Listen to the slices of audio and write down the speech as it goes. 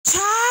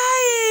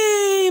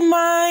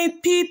My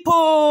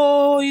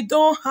people, it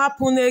don't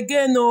happen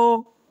again,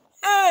 oh.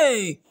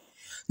 Hey,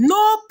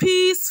 no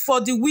peace for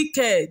the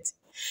wicked.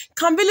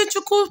 Kambi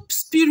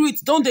spirit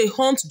don dey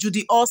haunt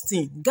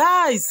JudyAustin.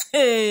 Guys,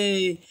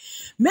 hey,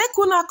 make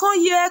una come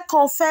hear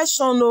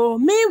confession, oh.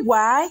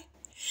 Meanwhile,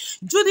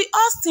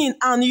 JudyAustin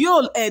and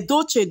Yul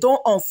Edochie don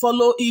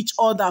unfollow each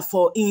other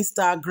for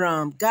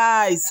Instagram.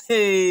 Guys,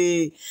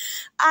 hey,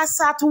 as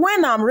at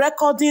when I'm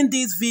recording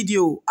this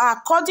video,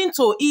 according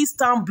to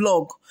Eastern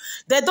blog,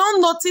 they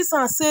don notice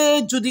and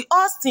say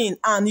JudyAustin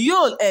and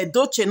Yul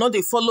Edochie no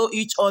dey follow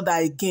each other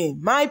again.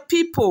 My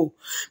people,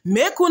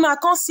 make una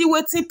come see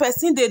wetin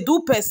person dey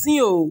do person,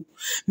 oh.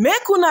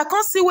 Make una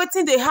come see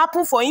wetin dey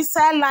happen for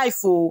inside life,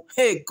 oh.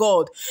 Hey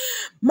God,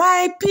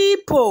 my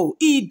people,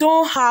 e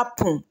don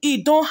happen.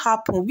 E don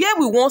happen. Where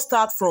we wan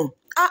start from?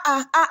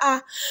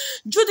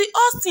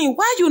 JudyAustin,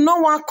 why you no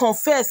wan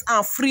confess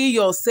and free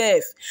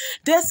yourself?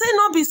 They say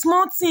no be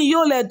small thing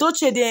Yul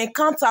Edochie dey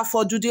encounter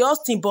for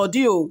JudyAustin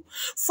body, oh.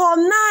 For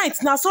night,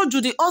 na so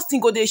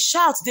JudyAustin go dey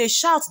shout, dey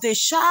shout, dey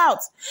shout.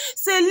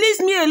 Say, leave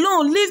me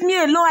alone, leave me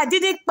alone. I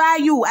didn't kpai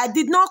you, I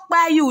did not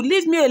kpai you,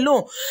 leave me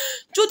alone.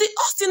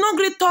 JudyAustin no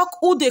gree talk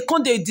who dey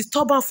come dey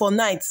disturb am for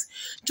night.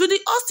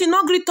 JudyAustin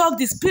no gree talk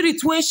the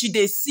spirit wey she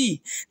dey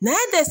see. Na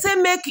they say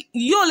make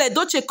Yul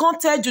Edochie come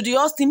tell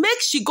JudyAustin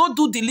make she go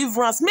do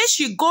deliverance, make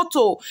she go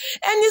to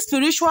any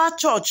spiritual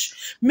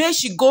church, make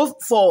she go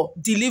for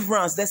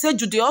deliverance. They say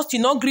JudyAustin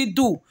no gree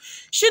do.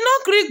 She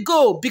no gree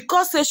go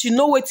because say she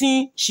know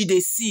wetin she dey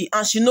see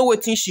and she know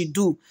wetin she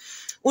do.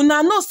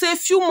 Una know say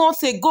few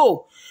months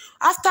ago,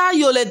 after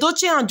Yul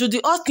Edochie and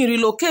JudyAustin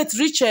relocate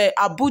reach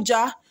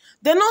Abuja,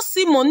 they no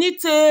see money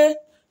to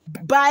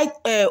buy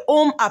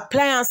home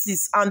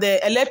appliances and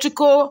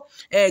electrical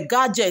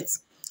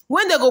gadgets.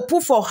 When they go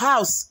put for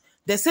house,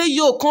 they say,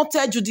 yo, come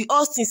tell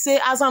JudyAustin, say,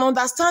 as an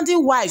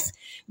understanding wife,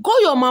 go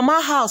your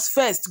mama house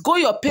first, go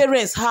your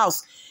parents'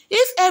 house.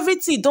 If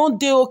everything don't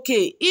dey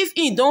okay, if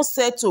he don't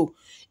settle,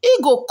 he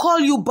go call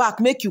you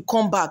back, make you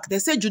come back. They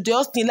say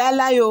JudyAustin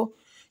lie yo,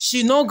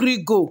 she no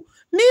gree go.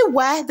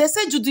 Meanwhile, they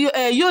say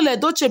Yul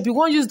Edochie be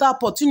wan use that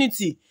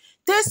opportunity.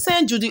 They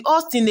send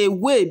JudyAustin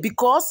away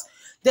because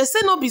they say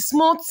no be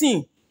small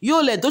thing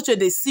Yul Edochie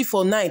dey see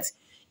for night.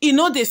 E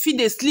no dey fit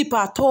dey sleep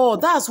at all.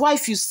 That's why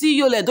if you see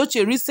Yul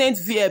Edochie recent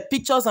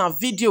pictures and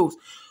videos,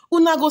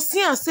 una go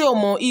see and say,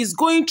 omo, he's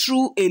going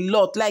through a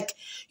lot. Like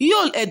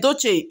Yul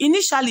Edochie,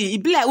 initially, e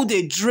be like who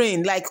dey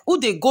drain, like who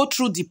dey go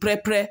through the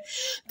pre-pre.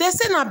 They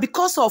say na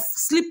because of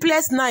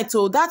sleepless night,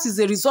 oh, that is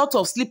the result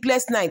of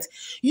sleepless night.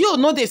 Yul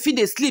no dey fit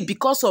dey sleep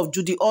because of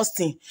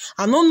JudyAustin.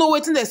 I no know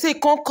wetin they say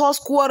come cause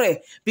quarrel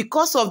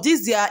because of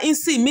this their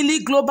INSI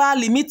Milli Global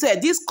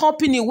Limited, this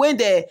company when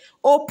they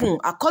open,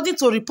 according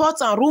to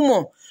reports and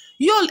rumor.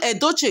 Yul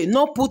Edochie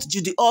no put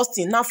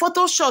JudyAustin. Na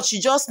photo shot she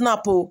just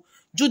snap, oh.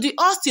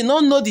 JudyAustin no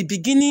know the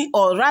beginning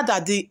or rather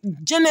the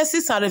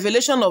genesis and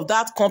revelation of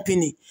that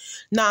company.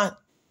 Now,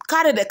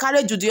 carry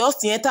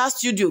JudyAustin enter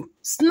studio,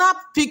 snap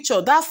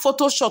picture, that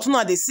photo shot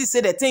una dey see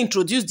say they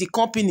introduce the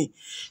company.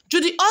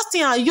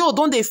 JudyAustin and Yul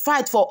don dey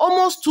fight for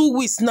almost 2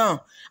 weeks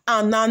now.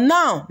 And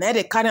now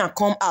they carry am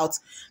come out.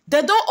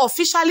 They don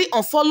officially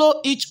unfollow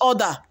each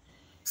other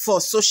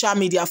for social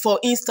media, for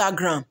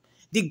Instagram.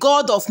 The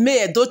God of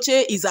May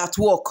Edochie is at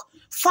work.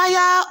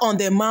 Fire on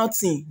the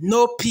mountain,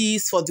 no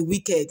peace for the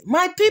wicked.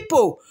 My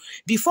people,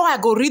 before I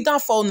go read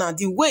down for una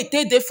the way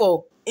they dey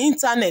for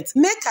internet,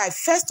 make I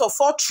first of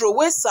all throw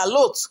away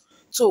salute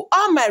to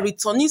all my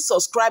returning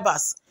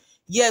subscribers.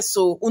 Yes,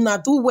 so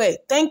una do well.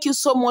 Thank you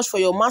so much for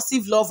your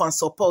massive love and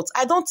support.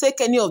 I don't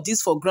take any of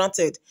this for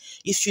granted.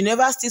 If you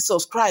never still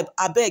subscribe,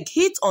 abeg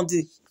hit on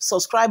the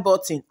subscribe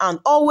button and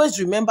always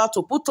remember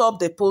to put up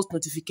the post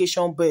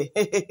notification bell.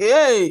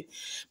 Hey.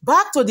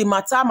 Back to the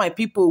matter, my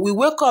people. We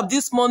wake up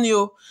this morning,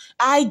 oh,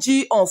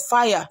 IG on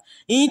fire,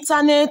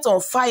 internet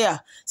on fire.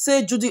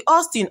 Say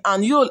JudyAustin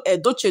and Yul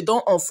Edochie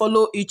don't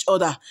unfollow each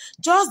other.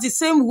 Just the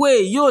same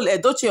way Yul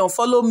Edochie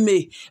unfollow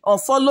May,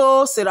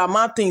 unfollow Sarah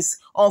Martins,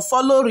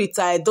 unfollow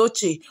Rita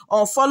Edochie,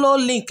 unfollow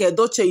Link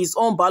Edochie, his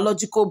own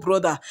biological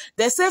brother.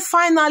 They say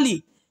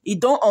finally, he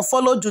don't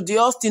unfollow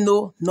JudyAustin,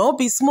 oh. No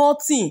be small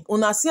thing.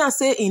 Una see and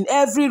say in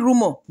every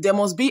rumor, there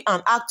must be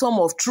an atom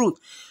of truth.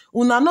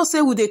 Una know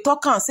say we dey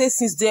talk and say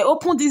since they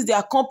open this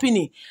their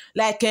company,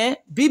 like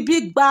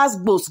big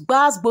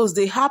gbas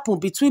they happen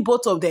between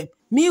both of them.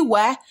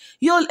 Meanwhile,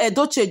 Yul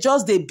Edochie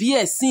just dey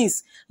BS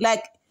since,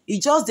 like he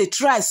just dey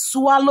try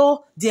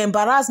swallow the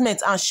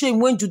embarrassment and shame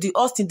when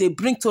JudyAustin dey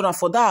bring to am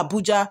for that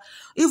Abuja.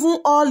 Even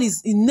all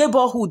his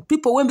neighborhood,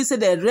 people when we say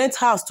they rent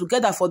house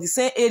together for the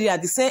same area,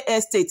 the same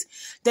estate,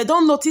 they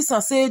don't notice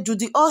and say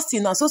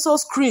JudyAustin na so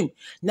scream.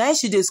 Now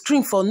she dey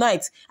scream for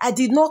night. I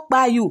did not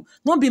buy you.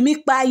 No be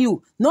me buy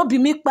you. No be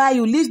me buy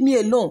you. Leave me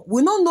alone.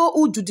 We don't know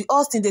who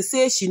JudyAustin they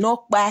say she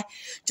not buy.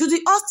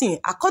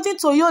 JudyAustin, according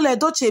to Yul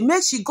Edochie,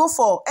 make she go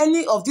for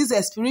any of these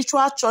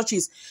spiritual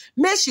churches.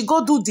 Make she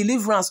go do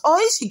deliverance. Or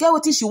if she get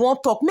what she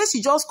want talk, make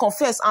she just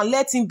confess and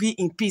let him be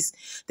in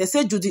peace. They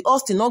say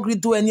JudyAustin not gree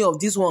do any of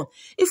this one.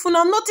 If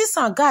una notice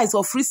am guys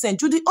of recent,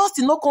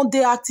 JudyAustin no come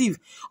dey active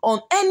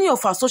on any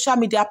of her social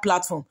media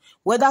platform,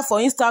 whether for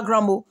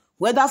Instagram or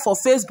whether for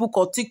Facebook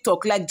or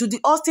TikTok. Like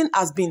JudyAustin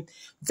has been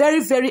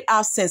very, very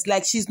absent.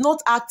 Like she's not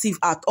active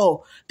at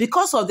all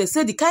because of, they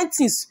say, the kind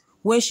things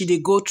when she dey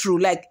go through.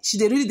 Like she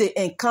dey really dey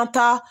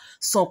encounter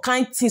some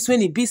kind things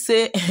when it be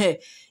say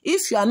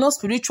if you are not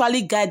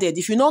spiritually guided,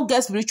 if you not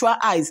get spiritual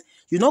eyes,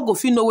 you not go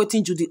fit know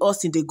wetin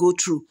JudyAustin dey go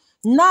through.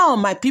 Now,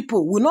 my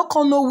people, we not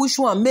come know which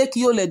one make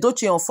Yul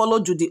Edochie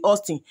unfollow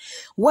JudyAustin.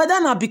 Whether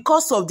na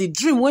because of the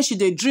dream when she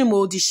dey dream,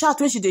 or the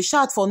shout when she dey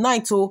shout for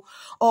night, or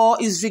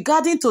is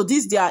regarding to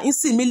this their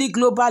Insimili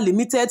Global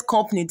Limited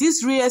company,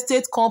 this real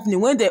estate company,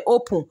 when they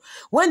open,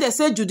 when they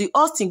say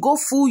JudyAustin go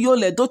full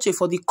Yul Edochie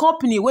for the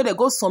company, where they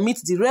go submit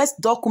the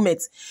rest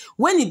documents,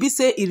 when it be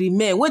say it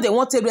remain, when they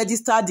want to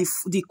register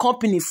the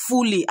company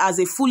fully as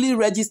a fully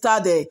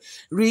registered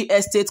real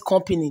estate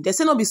company. They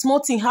say no be small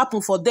thing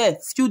happen for them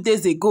few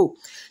days ago.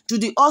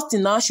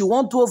 JudyAustin now, she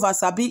won't do over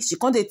sabi. She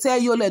can't tell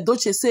Yul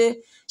Edochie say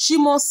she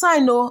must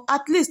sign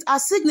at least a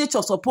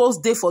signature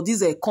supposed day for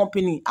this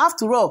company.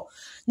 After all,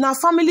 now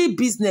family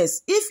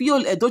business. If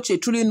Yul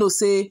Edochie truly know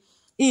say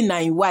he na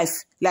him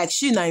wife, like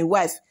she na him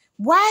wife,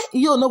 why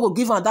Yul no go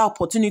give her that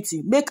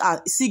opportunity? Make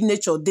a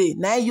signature day.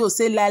 Now Yul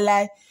say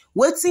lie.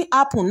 Wetin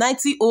happen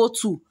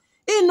 1902.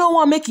 He no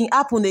one making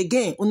happen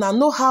again. Una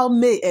know how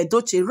May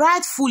Edochie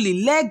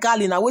rightfully,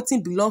 legally, na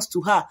wetin belongs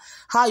to her,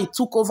 how he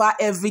took over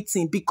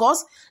everything,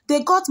 because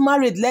they got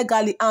married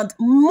legally, and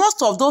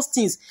most of those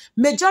things,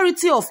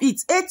 majority of it,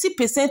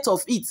 80%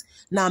 of it,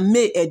 na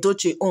May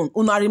Edochie own.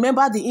 Una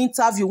remember the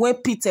interview when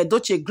Pete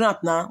Edochie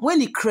grant now, when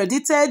he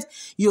credited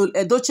Yul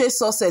Edochie's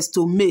success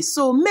to May.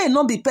 So May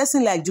not be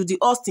person like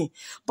JudyAustin,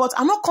 but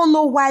I not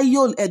know why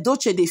Yul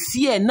Edochie they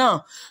fear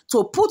now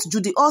to put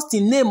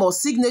JudyAustin name or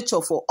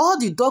signature for all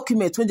the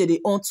documents when they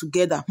own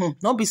together.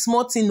 Not be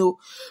smart, no.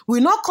 We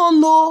not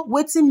can know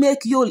wetin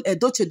make Yul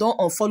Edochie don't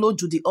unfollow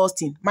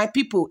JudyAustin. My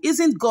people,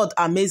 isn't God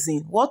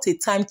amazing? What a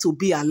time to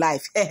be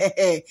alive.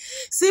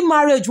 See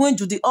marriage when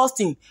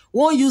JudyAustin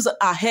won't use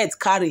her head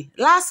carry.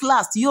 Last,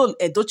 Yul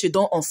Edochie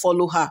don't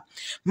unfollow her.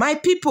 My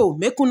people,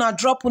 make una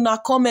drop una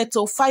comment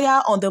to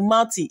fire on the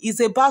mountain is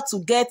about to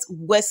get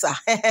worse.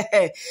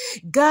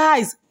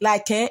 Guys,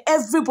 like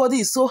everybody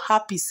is so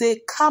happy. Say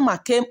karma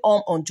came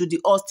on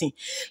JudyAustin.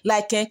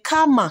 Like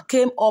karma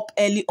came up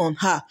early on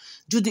her.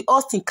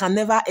 JudyAustin can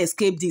never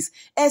escape this,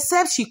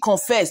 except she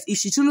confess. If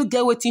she truly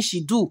get wetin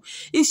she do,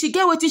 if she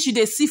get wetin she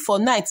dey see for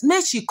night,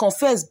 make she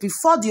confess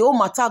before the whole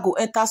matter go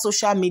enter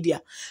social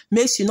media.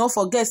 Make she not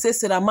forget say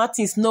Sarah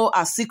Martins know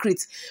her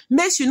secret.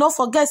 Make she not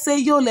forget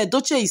say Yul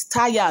Edochie is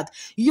tired.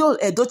 Yul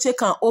Edochie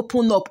can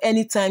open up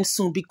anytime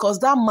soon because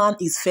that man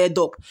is fed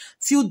up.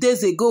 Few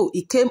days ago,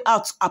 he came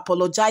out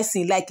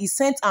apologizing, like he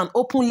sent an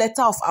open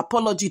letter of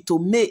apology to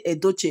May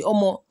Edochie.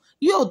 Omo,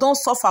 you don't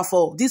suffer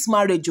for this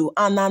marriage,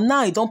 and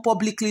now you don't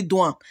publicly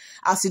do am,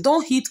 as you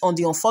don't hit on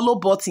the unfollow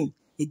button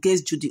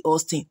against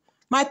JudyAustin.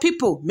 My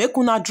people, make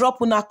una drop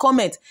una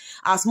comment.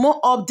 As more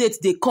updates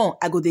they come,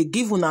 I go dey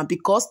give una,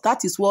 because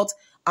that is what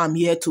I'm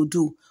here to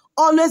do.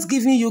 Always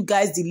giving you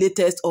guys the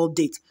latest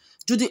update.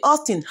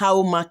 JudyAustin,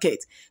 how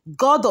market.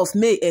 God of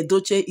May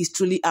Edochie is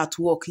truly at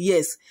work.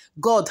 Yes,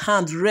 God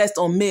hand rest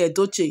on May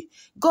Edochie.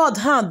 God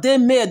hand dey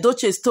May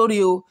Edochie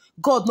story.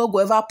 God no go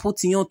ever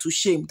put him to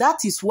shame.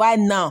 That is why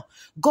now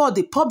God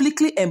they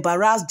publicly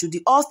embarrass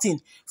JudyAustin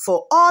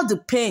for all the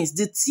pains,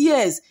 the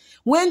tears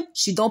when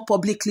she don't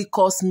publicly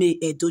curse May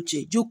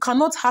Edochie. You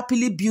cannot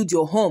happily build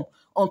your home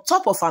on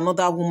top of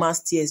another woman's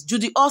tears.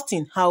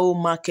 JudyAustin, how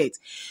market.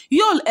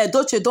 Yul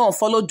Edochie don't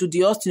follow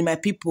JudyAustin, my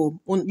people.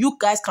 You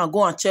guys can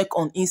go and check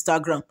on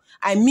Instagram.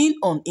 I mean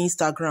on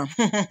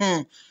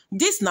Instagram.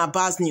 This na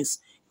bad news.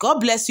 God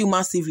bless you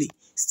massively.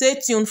 Stay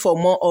tuned for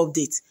more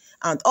updates.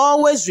 And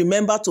always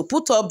remember to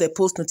put up the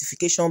post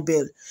notification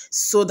bell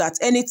so that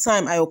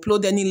anytime I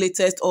upload any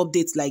latest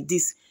updates like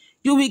this,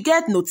 you will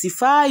get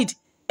notified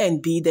and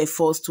be the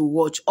first to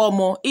watch.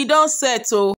 Omo, it don't settle.